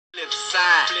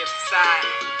side.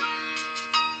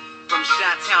 From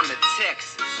Chi-Town to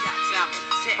Texas.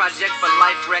 Project for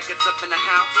Life Records up in the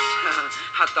house.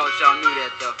 I thought y'all knew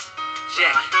that though.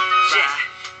 Check.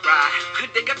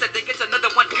 They get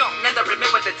another one gone. Now I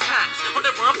remember the times. On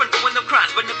the run from doing them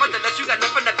crimes, but nevertheless you got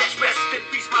nothing to best rest. Spit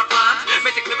peace my rhymes.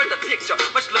 Make it clear in the picture.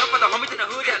 Much love for the homies in the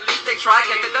hood. At least they try.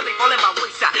 Can't they fall in my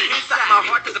wayside. Inside my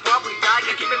heart is a probably die.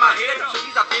 Can't keep in my head. So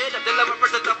these are dead. I'm dealing with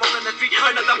persons up on the street.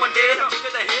 Another one dead. I'm to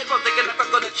the head. I'm thinking if I'm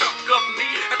gonna chalk up me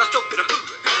as I stroke to the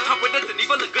hood. I'm with this and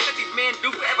evil and good that these men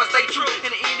do forever stay true. In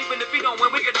the end, even if we don't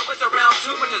win, we can always around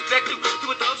too much respect to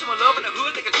a thug, some love in the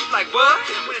hood. They can do like what?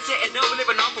 When it's said and no, we're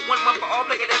living on for one for all,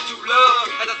 like that's true love.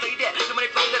 As I say that, so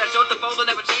many flows that I showed the foes will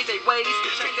never change their ways.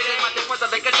 Change it in my difference, I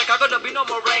make it Chicago, there'll be no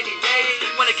more rainy days.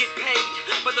 Wanna get paid,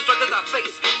 but the struggles I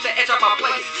face, to edge on my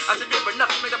place. I said never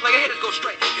enough, make the player haters go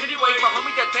straight. Anyway, my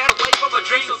homie that passed away for a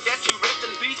dream, so that you rest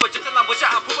in peace. But just till I'm with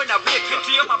y'all, I'm pulling out big.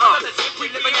 Continue my brothers,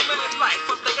 we living that good life.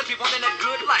 But players be wanting that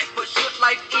good life, but should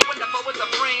life end when the foe is a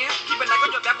friend? Keep it like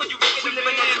on your back when you make it, we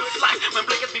living that good life. When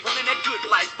players be wanting that good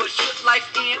life, but should life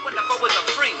end when the foe is a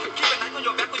friend? Keep it like on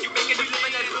your back when you make it, we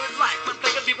living that good life. When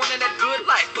players be wanting that good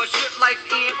life, but should life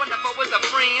end when the foe is a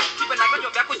friend? Keep it like on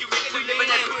your back when you make it, we living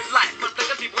that good life. When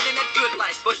players be wanting that good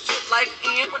life, but should life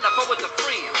end when the foe is a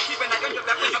friend? Keep it like on your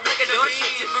back when you make it,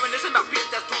 reminiscing about peace,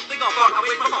 that's one thing on far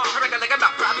away from home. I reckon like I'm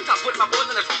not private, I put my boys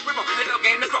in the street, we're on the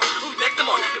game to cross. Who's next to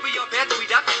more? If we all bad, then we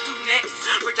die, who's next?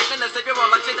 Rejecting the savior on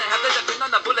lunch and the have to depend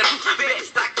on the bulletproof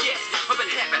vest. I guess up in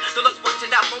heaven, so let's watch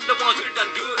it out from the ones who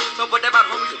done good. But what about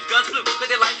homies whose guns flew? Let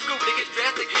their life screw, they get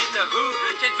stressed, they get in the hood.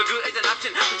 Change for good is an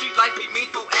option, but street life be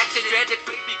meaningful action. Tragic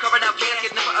fate be covered out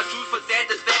caskets, never a truth for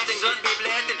satisfaction. Guns be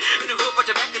blasting in the hood, but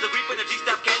your back to the reaper, the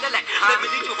G-stop Cadillac. Let me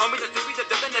lead you homies, the cities, the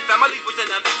death and their families within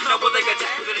them. You know what they got to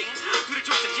the lean, to the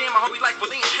truth and jam, my homies like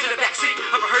Pauline in the backseat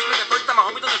of a hearse. The first time my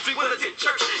homies on the street was in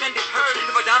church, and it hurt.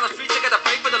 If I down the street, I gotta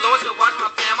pray for the Lord to watch my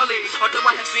family. Although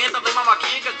I have sins, I blame on my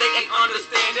kin, cause they ain't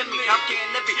understanding me. How can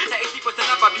it be that 80%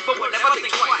 of my people will never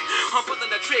think twice? I'm pulling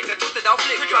the trigger, twisted out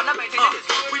flick, trying to maintain this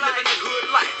good. We living a good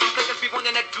life, players be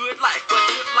wanting that good life, but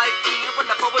good life end when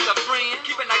the foe is a friend.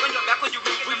 Keep an eye on your back when you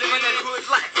read it. We living that good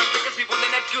life, players be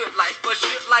wanting that good life, but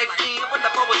should life end when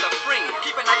the foe is a friend?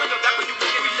 Keep an eye on your back when you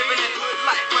read it. We living that good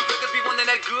life, players be wanting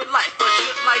that good life, but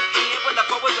should life end when the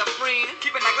foe is a friend?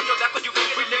 Keep an eye on your back when you read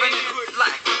it. We living that good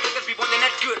life, players be wanting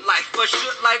that good life, but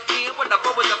should life end when the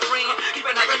foe is a friend?